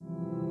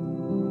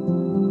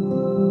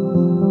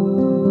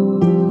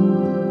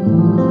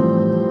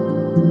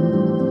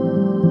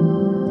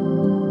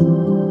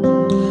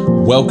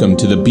Welcome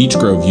to the Beech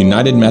Grove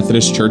United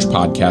Methodist Church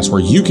podcast, where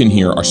you can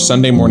hear our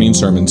Sunday morning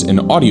sermons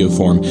in audio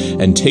form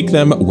and take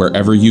them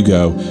wherever you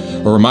go.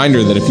 A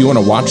reminder that if you want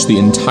to watch the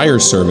entire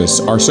service,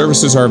 our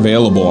services are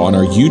available on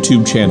our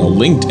YouTube channel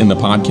linked in the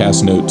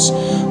podcast notes.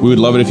 We would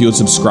love it if you would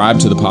subscribe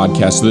to the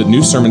podcast so that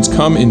new sermons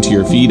come into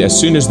your feed as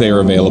soon as they are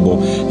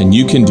available, and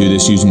you can do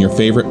this using your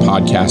favorite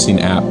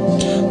podcasting app.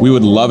 We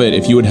would love it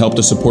if you would help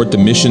to support the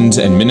missions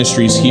and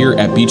ministries here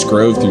at Beech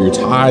Grove through your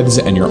tithes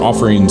and your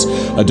offerings.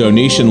 A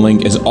donation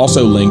link is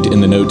also linked in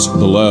the notes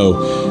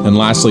below. And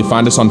lastly,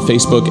 find us on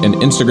Facebook and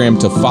Instagram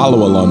to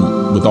follow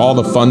along with all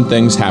the fun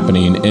things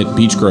happening at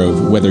Beech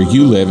Grove, whether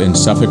you live in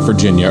Suffolk,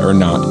 Virginia or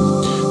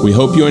not. We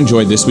hope you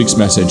enjoyed this week's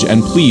message,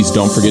 and please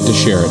don't forget to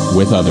share it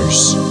with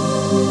others.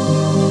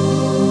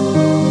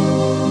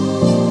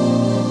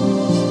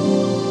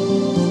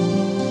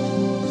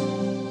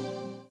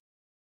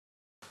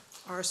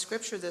 Our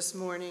scripture this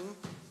morning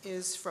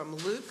is from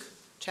Luke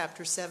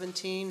chapter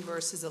 17,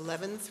 verses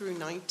 11 through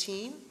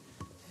 19.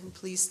 And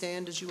please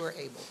stand as you are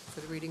able for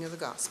the reading of the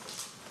gospel.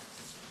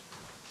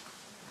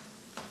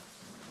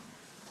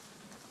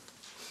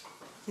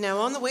 Now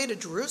on the way to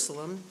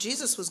Jerusalem,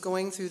 Jesus was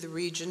going through the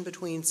region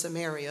between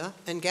Samaria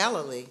and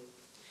Galilee.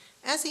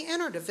 As he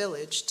entered a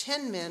village,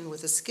 10 men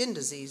with a skin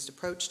disease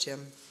approached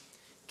him.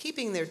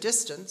 Keeping their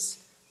distance,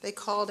 they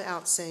called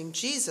out, saying,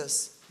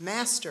 "Jesus,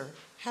 Master,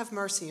 have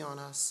mercy on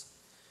us."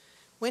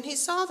 When he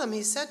saw them,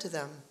 he said to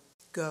them,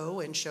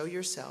 "Go and show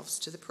yourselves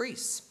to the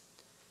priests."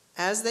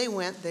 As they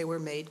went, they were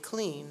made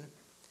clean.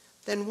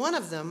 Then one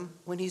of them,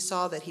 when he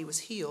saw that he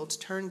was healed,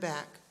 turned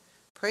back,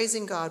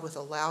 praising God with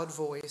a loud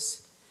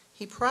voice.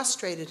 He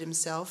prostrated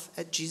himself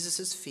at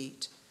Jesus'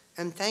 feet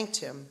and thanked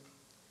him,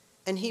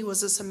 and he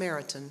was a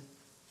Samaritan.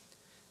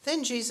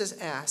 Then Jesus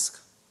asked,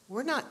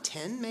 "Were not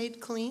 10 made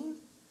clean?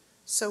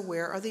 So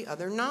where are the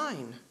other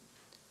 9?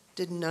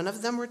 Did none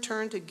of them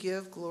return to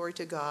give glory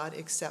to God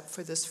except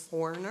for this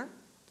foreigner?"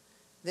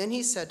 Then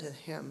he said to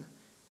him,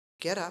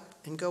 "Get up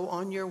and go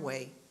on your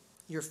way.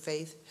 Your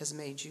faith has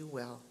made you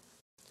well."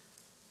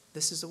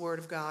 This is the word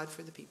of God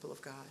for the people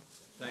of God.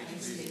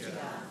 Thanks be to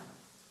God.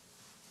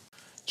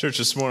 Church,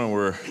 this morning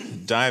we're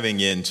diving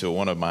into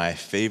one of my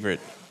favorite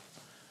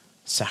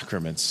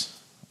sacraments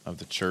of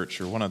the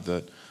church, or one of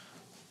the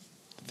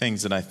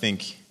things that I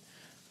think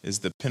is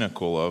the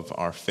pinnacle of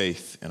our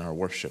faith and our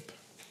worship,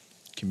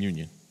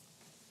 communion.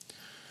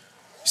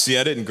 See,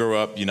 I didn't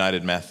grow up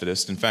United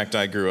Methodist. In fact,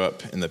 I grew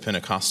up in the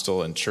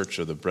Pentecostal and Church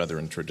of the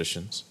Brethren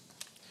traditions.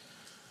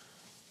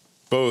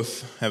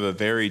 Both have a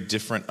very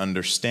different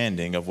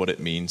understanding of what it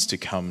means to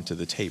come to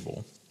the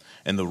table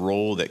and the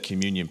role that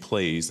communion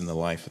plays in the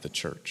life of the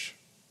church.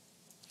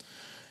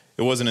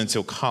 It wasn't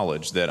until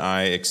college that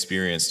I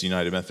experienced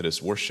United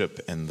Methodist worship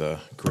and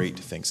the Great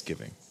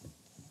Thanksgiving.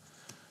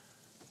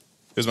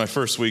 It was my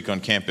first week on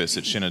campus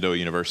at Shenandoah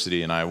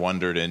University, and I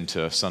wandered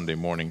into Sunday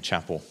morning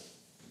chapel.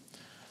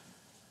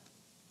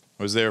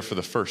 It was there for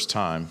the first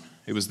time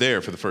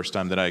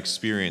that I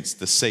experienced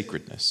the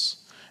sacredness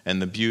and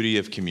the beauty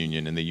of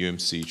communion in the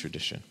UMC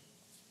tradition.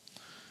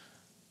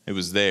 It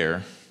was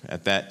there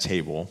at that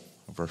table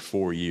over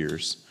 4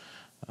 years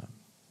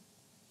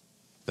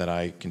that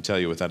I can tell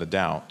you without a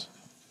doubt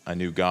I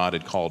knew God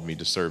had called me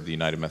to serve the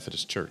United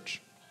Methodist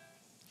Church.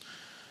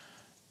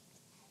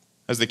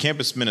 As the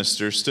campus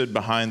minister stood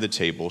behind the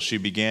table, she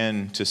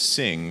began to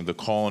sing the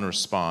call and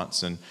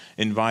response and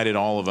invited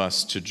all of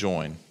us to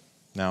join.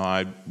 Now,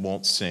 I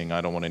won't sing.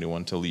 I don't want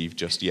anyone to leave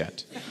just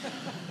yet.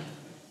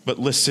 But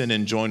listen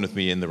and join with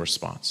me in the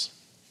response.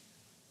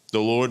 The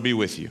Lord be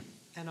with you.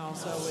 And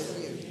also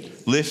with you.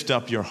 Lift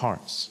up your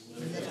hearts.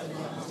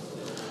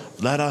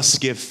 Let us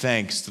give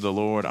thanks to the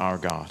Lord our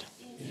God.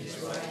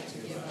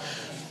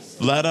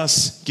 Let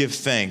us give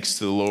thanks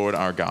to the Lord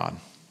our God.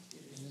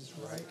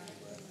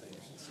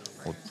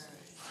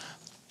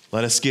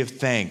 Let us give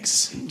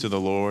thanks to the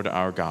Lord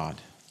our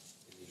God.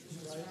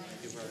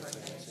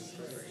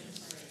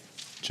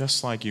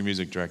 Just like your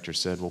music director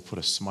said, we'll put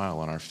a smile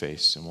on our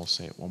face and we'll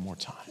say it one more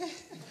time.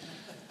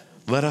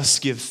 Let us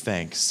give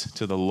thanks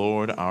to the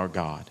Lord our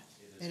God.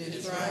 And it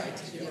is right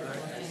to give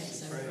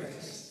thanks and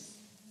praise.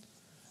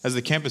 As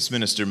the campus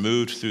minister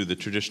moved through the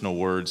traditional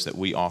words that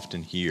we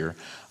often hear,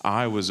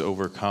 I was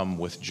overcome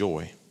with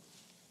joy.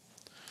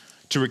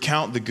 To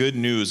recount the good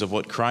news of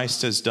what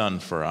Christ has done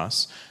for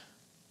us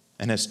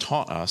and has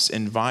taught us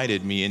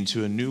invited me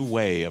into a new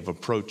way of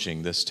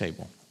approaching this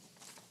table.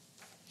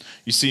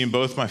 You see, in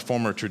both my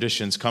former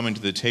traditions, coming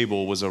to the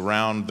table was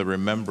around the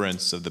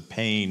remembrance of the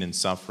pain and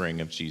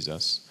suffering of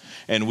Jesus.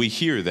 And we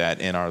hear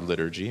that in our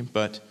liturgy.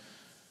 But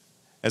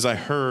as I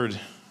heard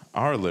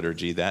our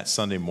liturgy that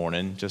Sunday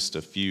morning, just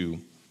a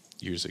few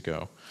years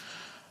ago,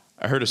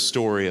 I heard a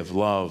story of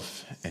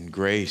love and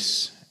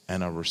grace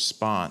and a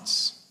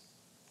response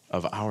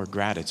of our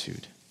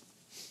gratitude.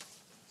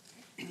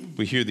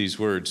 We hear these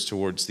words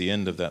towards the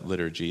end of that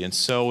liturgy. "And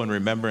so, in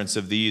remembrance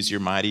of these,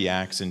 your mighty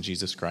acts in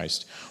Jesus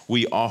Christ,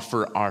 we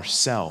offer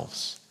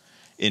ourselves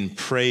in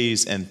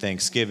praise and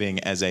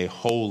thanksgiving as a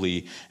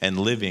holy and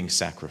living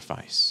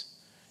sacrifice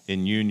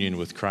in union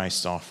with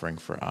Christ's offering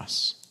for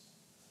us.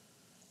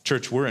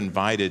 Church, we're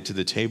invited to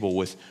the table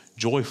with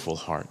joyful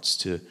hearts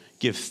to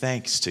give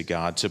thanks to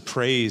God, to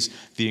praise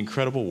the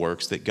incredible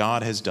works that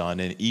God has done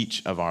in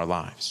each of our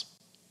lives.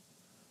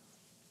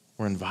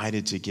 We're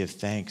invited to give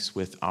thanks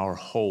with our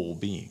whole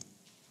being.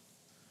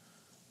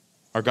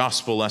 Our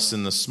gospel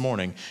lesson this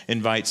morning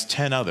invites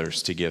 10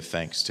 others to give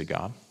thanks to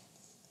God.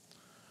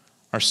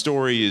 Our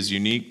story is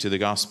unique to the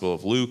Gospel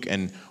of Luke,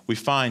 and we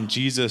find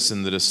Jesus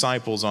and the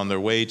disciples on their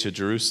way to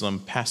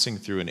Jerusalem passing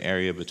through an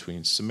area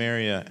between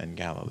Samaria and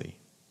Galilee.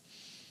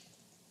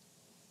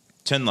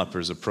 10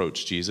 lepers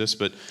approach Jesus,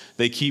 but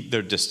they keep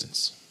their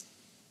distance.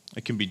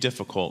 It can be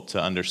difficult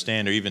to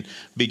understand or even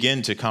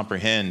begin to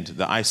comprehend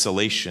the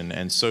isolation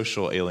and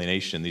social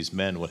alienation these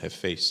men would have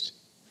faced.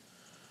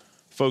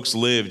 Folks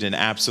lived in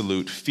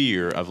absolute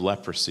fear of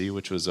leprosy,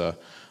 which was a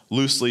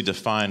loosely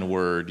defined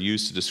word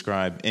used to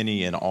describe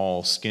any and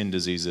all skin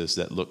diseases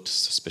that looked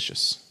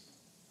suspicious.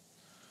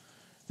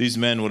 These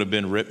men would have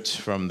been ripped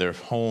from their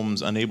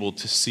homes, unable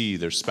to see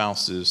their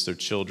spouses, their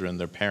children,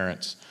 their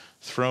parents,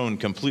 thrown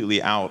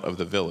completely out of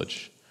the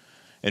village,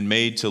 and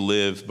made to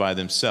live by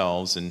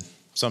themselves, and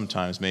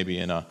sometimes maybe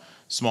in a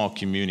small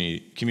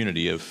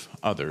community of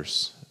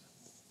others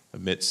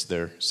amidst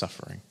their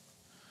suffering.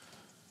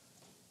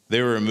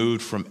 They were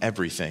removed from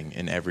everything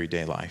in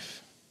everyday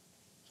life.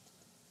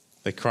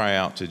 They cry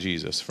out to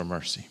Jesus for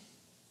mercy.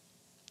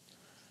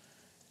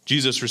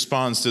 Jesus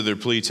responds to their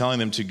plea, telling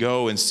them to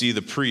go and see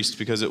the priest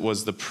because it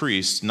was the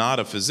priest, not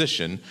a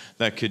physician,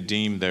 that could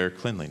deem their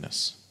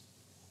cleanliness.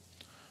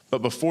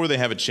 But before they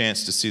have a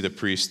chance to see the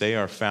priest, they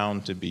are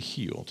found to be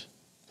healed.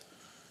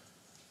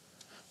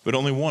 But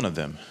only one of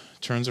them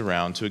turns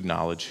around to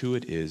acknowledge who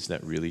it is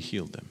that really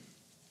healed them.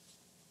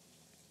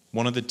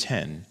 One of the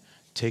 10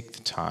 take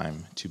the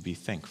time to be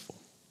thankful.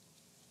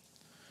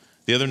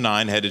 The other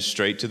 9 headed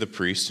straight to the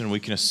priest, and we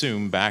can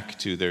assume back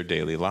to their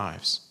daily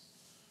lives.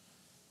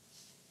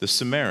 The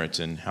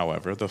Samaritan,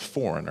 however, the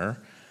foreigner,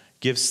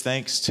 gives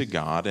thanks to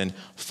God and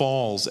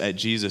falls at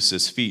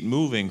Jesus' feet,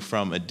 moving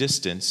from a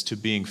distance to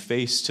being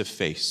face to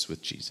face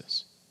with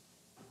Jesus,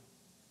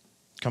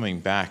 coming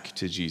back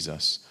to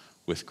Jesus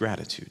with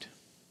gratitude.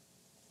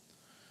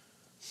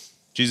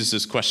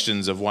 Jesus'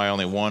 questions of why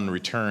only one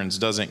returns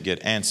doesn't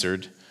get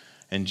answered,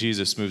 and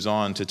Jesus moves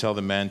on to tell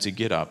the man to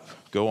get up,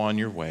 go on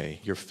your way,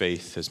 your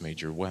faith has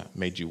made you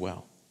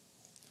well.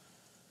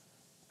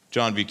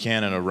 John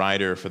Buchanan, a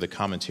writer for the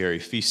commentary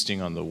Feasting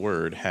on the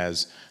Word,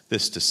 has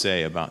this to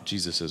say about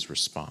Jesus'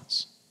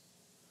 response.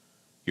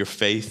 Your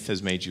faith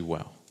has made you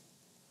well.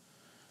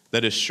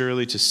 That is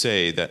surely to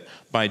say that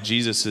by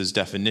Jesus'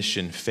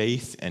 definition,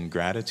 faith and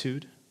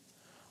gratitude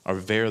are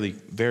very,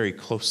 very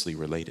closely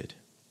related.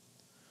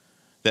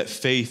 That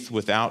faith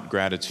without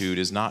gratitude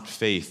is not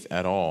faith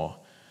at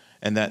all,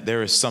 and that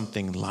there is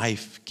something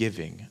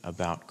life-giving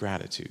about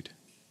gratitude.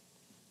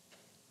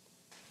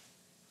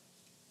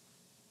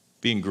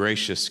 Being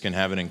gracious can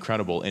have an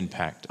incredible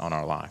impact on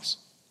our lives.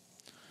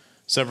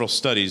 Several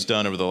studies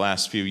done over the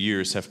last few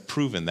years have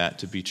proven that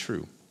to be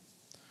true.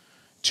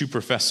 2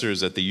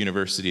 professors at the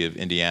University of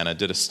Indiana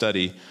did a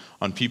study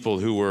on people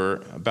who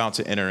were about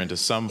to enter into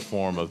some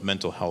form of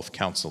mental health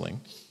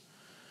counseling.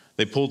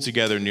 They pulled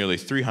together nearly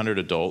 300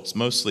 adults,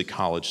 mostly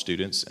college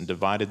students, and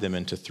divided them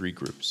into 3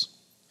 groups.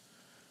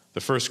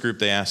 The first group,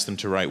 they asked them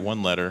to write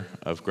 1 letter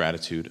of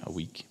gratitude a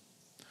week.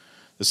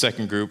 The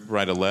second group,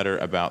 write a letter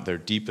about their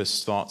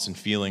deepest thoughts and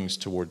feelings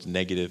towards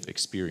negative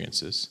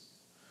experiences.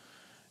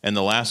 And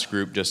the last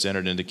group just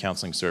entered into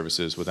counseling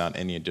services without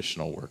any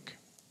additional work.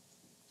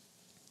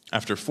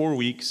 After 4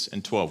 weeks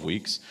and 12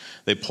 weeks,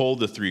 they polled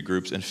the 3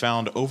 groups and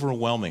found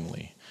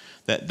overwhelmingly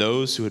that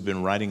those who had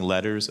been writing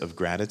letters of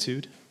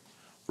gratitude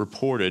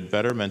reported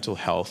better mental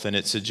health, and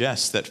it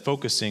suggests that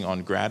focusing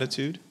on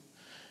gratitude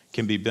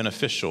can be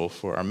beneficial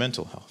for our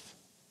mental health.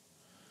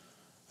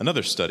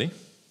 Another study,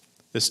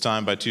 this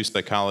time by 2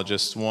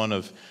 psychologists, one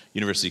of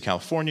University of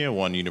California,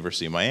 one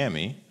University of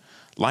Miami,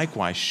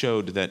 likewise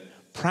showed that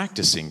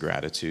practicing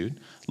gratitude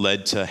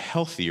led to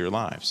healthier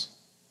lives.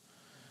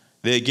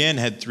 They again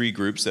had 3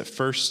 groups that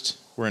first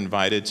were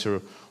invited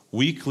to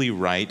weekly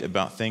write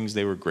about things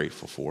they were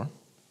grateful for.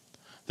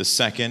 The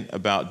second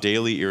about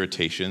daily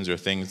irritations or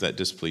things that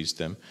displeased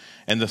them.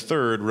 And the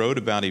third wrote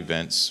about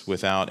events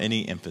without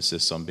any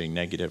emphasis on being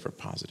negative or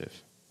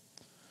positive.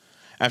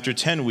 After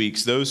 10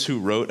 weeks, those who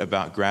wrote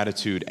about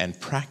gratitude and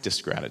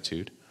practiced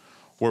gratitude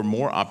were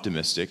more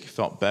optimistic,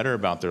 felt better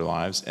about their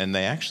lives, and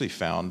they actually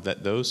found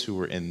that those who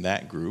were in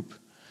that group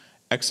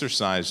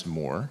exercised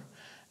more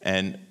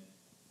and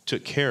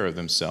took care of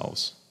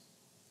themselves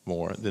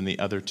more than the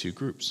other 2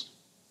 groups.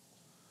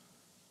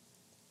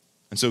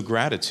 And so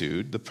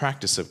gratitude, the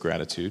practice of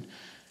gratitude,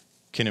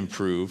 can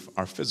improve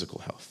our physical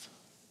health.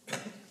 I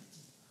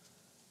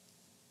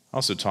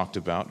also talked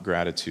about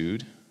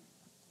gratitude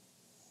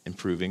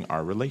improving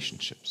our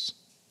relationships.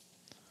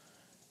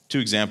 2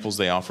 examples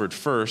they offered.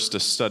 First, a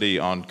study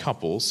on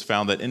couples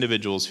found that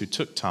individuals who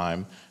took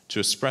time to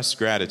express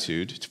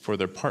gratitude for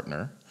their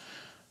partner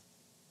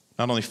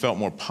not only felt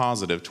more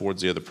positive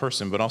towards the other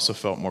person, but also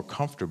felt more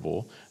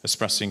comfortable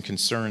expressing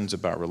concerns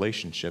about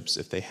relationships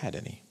if they had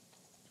any.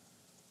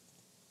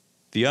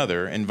 The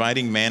other,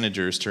 inviting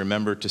managers to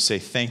remember to say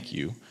thank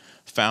you,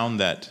 found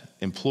that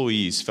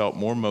employees felt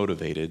more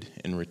motivated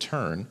in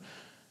return,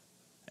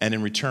 and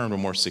in return were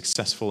more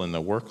successful in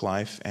their work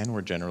life and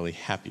were generally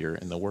happier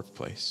in the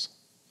workplace.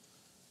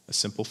 A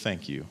simple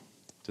thank you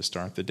to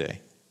start the day.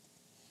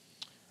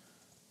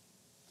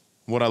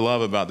 What I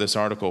love about this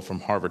article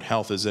from Harvard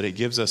Health is that it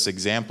gives us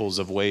examples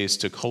of ways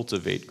to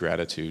cultivate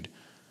gratitude.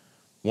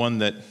 One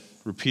that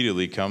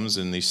repeatedly comes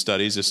in these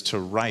studies is to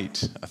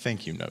write a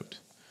thank you note.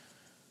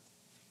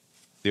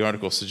 The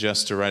article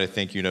suggests to write a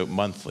thank you note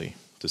monthly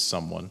to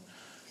someone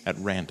at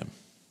random.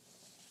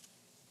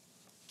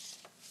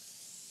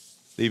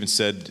 They even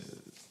said,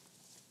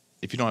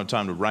 if you don't have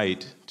time to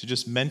write, to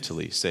just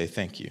mentally say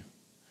thank you.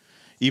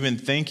 Even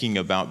thinking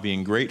about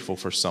being grateful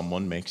for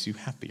someone makes you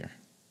happier.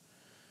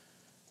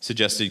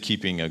 Suggested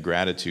keeping a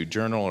gratitude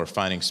journal or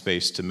finding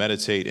space to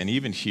meditate, and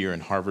even here in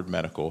Harvard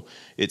Medical,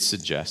 it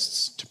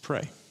suggests to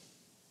pray.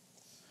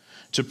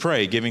 To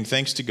pray, giving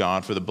thanks to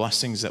God for the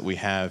blessings that we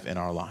have in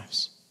our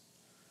lives.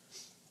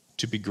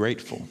 To be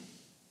grateful.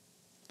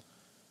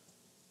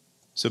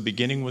 So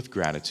beginning with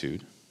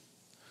gratitude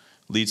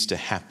leads to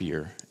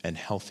happier and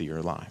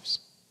healthier lives.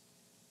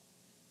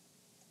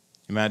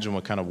 Imagine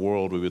what kind of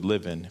world we would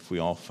live in if we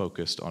all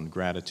focused on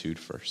gratitude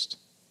first.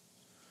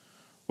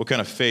 What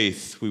kind of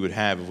faith we would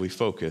have if we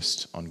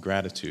focused on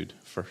gratitude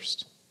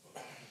first.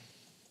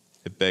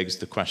 It begs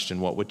the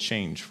question, what would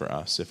change for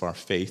us if our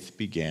faith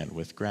began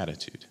with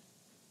gratitude?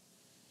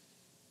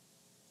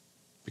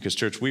 Because,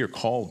 church, we are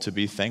called to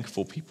be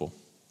thankful people,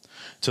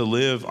 to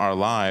live our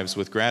lives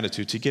with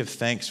gratitude, to give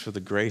thanks for the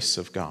grace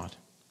of God.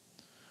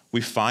 We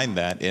find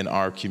that in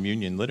our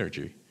communion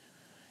liturgy.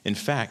 In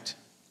fact,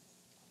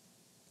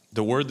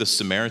 the word the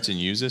Samaritan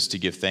uses to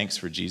give thanks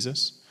for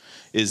Jesus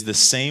is the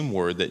same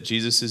word that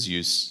Jesus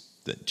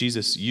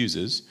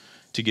uses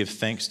to give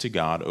thanks to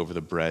God over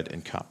the bread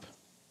and cup.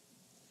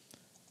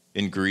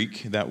 In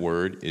Greek, that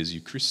word is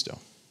Eucharisteo.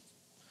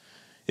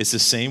 It's the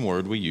same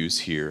word we use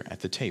here at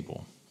the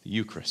table, the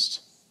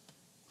Eucharist,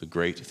 the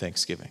great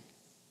thanksgiving.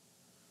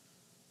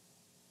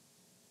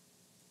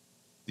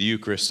 The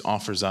Eucharist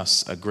offers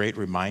us a great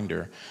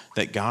reminder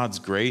that God's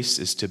grace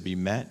is to be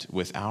met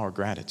with our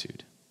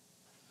gratitude.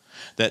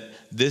 That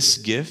this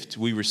gift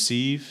we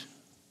receive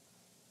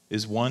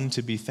is one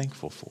to be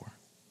thankful for.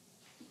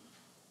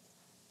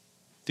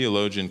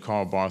 Theologian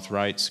Karl Barth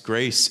writes,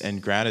 grace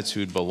and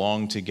gratitude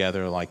belong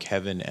together like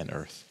heaven and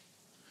earth.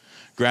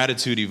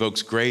 Gratitude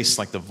evokes grace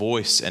like the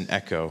voice and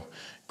echo.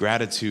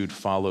 Gratitude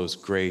follows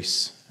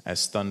grace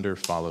as thunder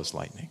follows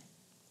lightning.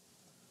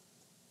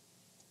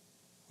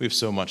 We have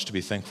so much to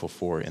be thankful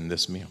for in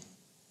this meal.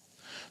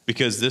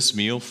 Because this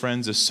meal,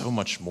 friends, is so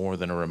much more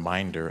than a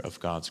reminder of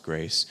God's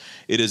grace.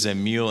 It is a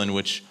meal in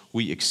which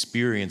we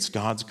experience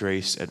God's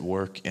grace at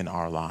work in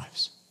our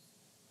lives.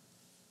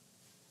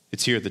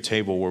 It's here at the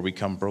table where we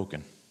come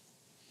broken,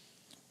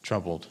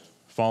 troubled,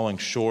 falling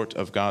short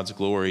of God's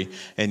glory,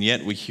 and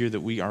yet we hear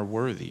that we are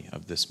worthy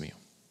of this meal.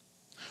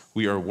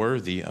 We are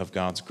worthy of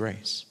God's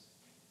grace.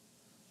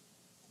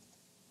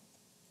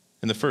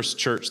 In the first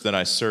church that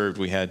I served,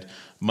 we had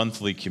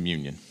monthly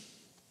communion.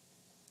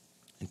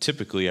 And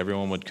typically,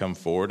 everyone would come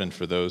forward, and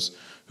for those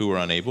who were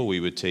unable, we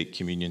would take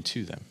communion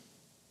to them.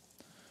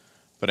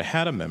 But I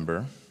had a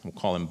member, we'll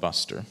call him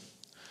Buster,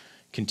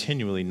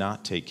 continually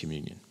not take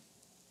communion.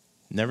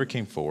 Never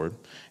came forward,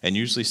 and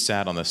usually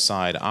sat on the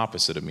side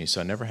opposite of me,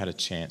 so I never had a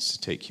chance to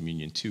take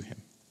communion to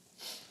him.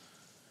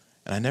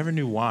 And I never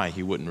knew why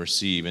he wouldn't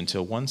receive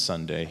until one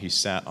Sunday he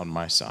sat on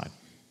my side.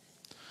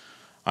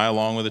 I,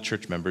 along with a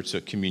church member,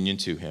 took communion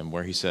to him,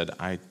 where he said,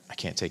 I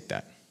can't take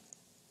that.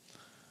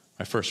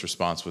 My first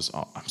response was,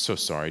 oh, I'm so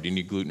sorry. Do you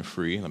need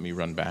gluten-free? Let me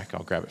run back.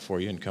 I'll grab it for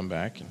you and come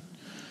back. And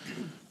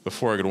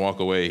before I could walk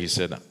away, he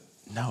said,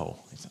 no,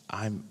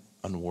 I'm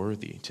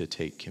unworthy to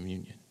take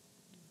communion.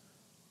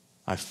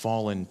 I've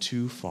fallen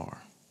too far.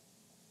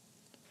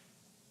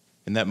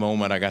 In that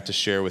moment, I got to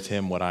share with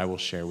him what I will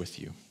share with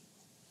you.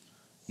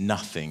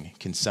 Nothing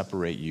can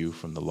separate you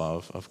from the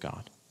love of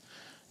God.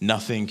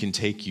 Nothing can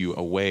take you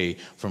away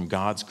from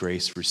God's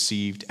grace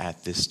received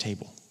at this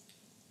table.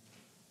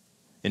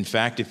 In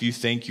fact, if you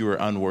think you are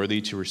unworthy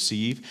to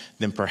receive,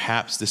 then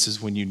perhaps this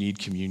is when you need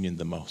communion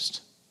the most.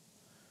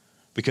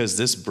 Because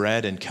this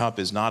bread and cup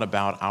is not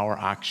about our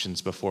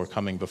actions before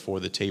coming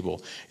before the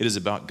table. It is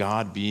about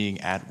God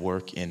being at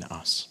work in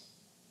us.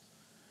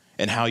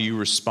 And how you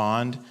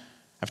respond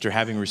after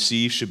having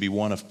received should be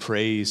one of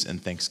praise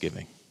and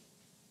thanksgiving.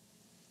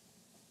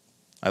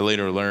 I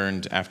later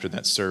learned after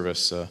that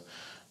service, a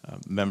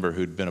member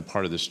who'd been a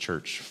part of this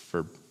church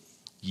for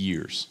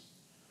years.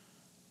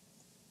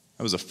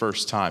 That was the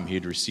first time he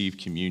had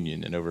received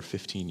communion in over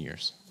 15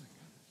 years.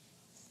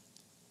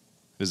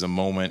 It is a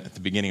moment at the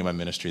beginning of my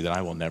ministry that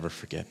I will never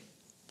forget.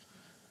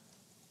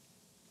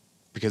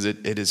 Because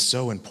it is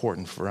so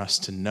important for us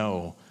to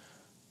know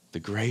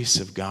the grace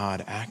of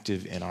God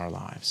active in our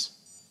lives,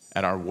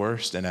 at our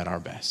worst and at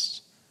our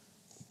best.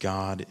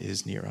 God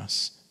is near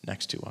us,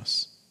 next to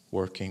us,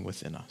 working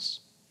within us.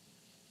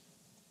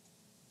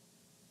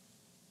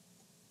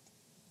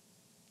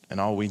 And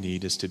all we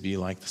need is to be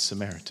like the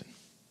Samaritan,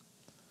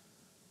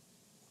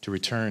 to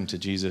return to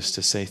Jesus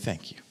to say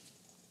thank you.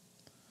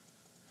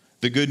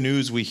 The good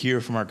news we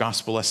hear from our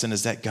gospel lesson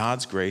is that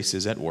God's grace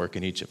is at work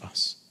in each of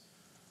us,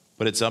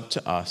 but it's up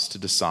to us to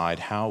decide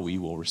how we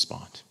will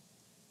respond.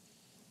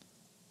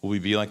 Will we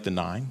be like the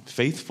 9,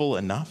 faithful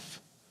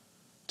enough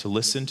to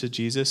listen to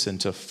Jesus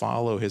and to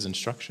follow his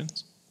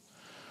instructions?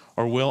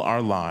 Or will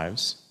our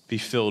lives be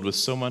filled with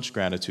so much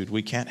gratitude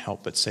we can't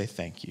help but say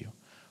thank you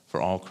for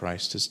all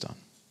Christ has done?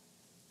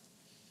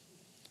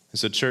 And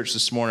so, church,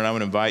 this morning I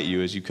would invite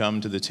you as you come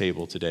to the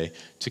table today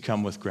to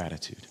come with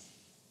gratitude,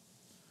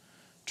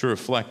 to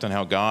reflect on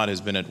how God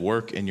has been at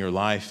work in your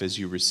life as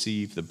you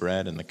receive the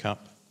bread and the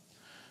cup,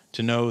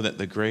 to know that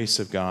the grace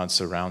of God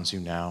surrounds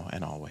you now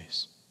and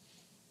always.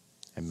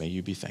 And may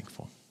you be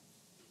thankful.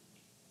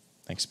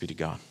 Thanks be to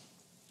God.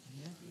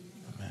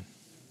 Amen.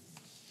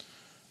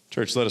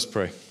 Church, let us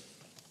pray.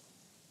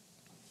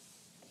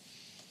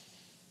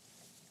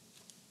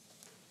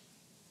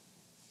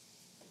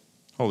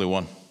 Holy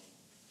One,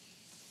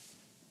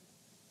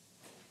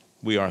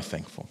 we are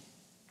thankful.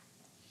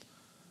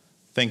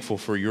 Thankful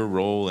for your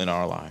role in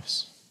our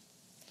lives.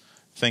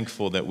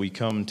 Thankful that we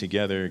come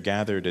together,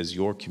 gathered as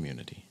your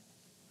community,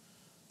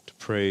 to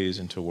praise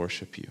and to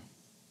worship you.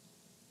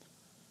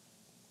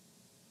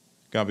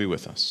 God, be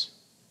with us.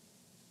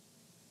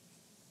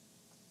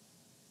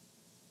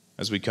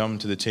 As we come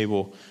to the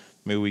table,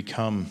 may we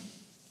come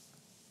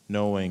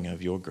knowing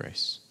of your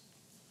grace.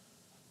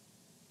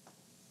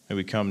 May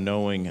we come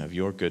knowing of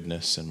your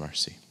goodness and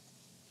mercy.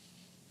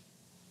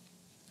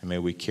 And may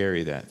we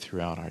carry that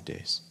throughout our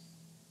days.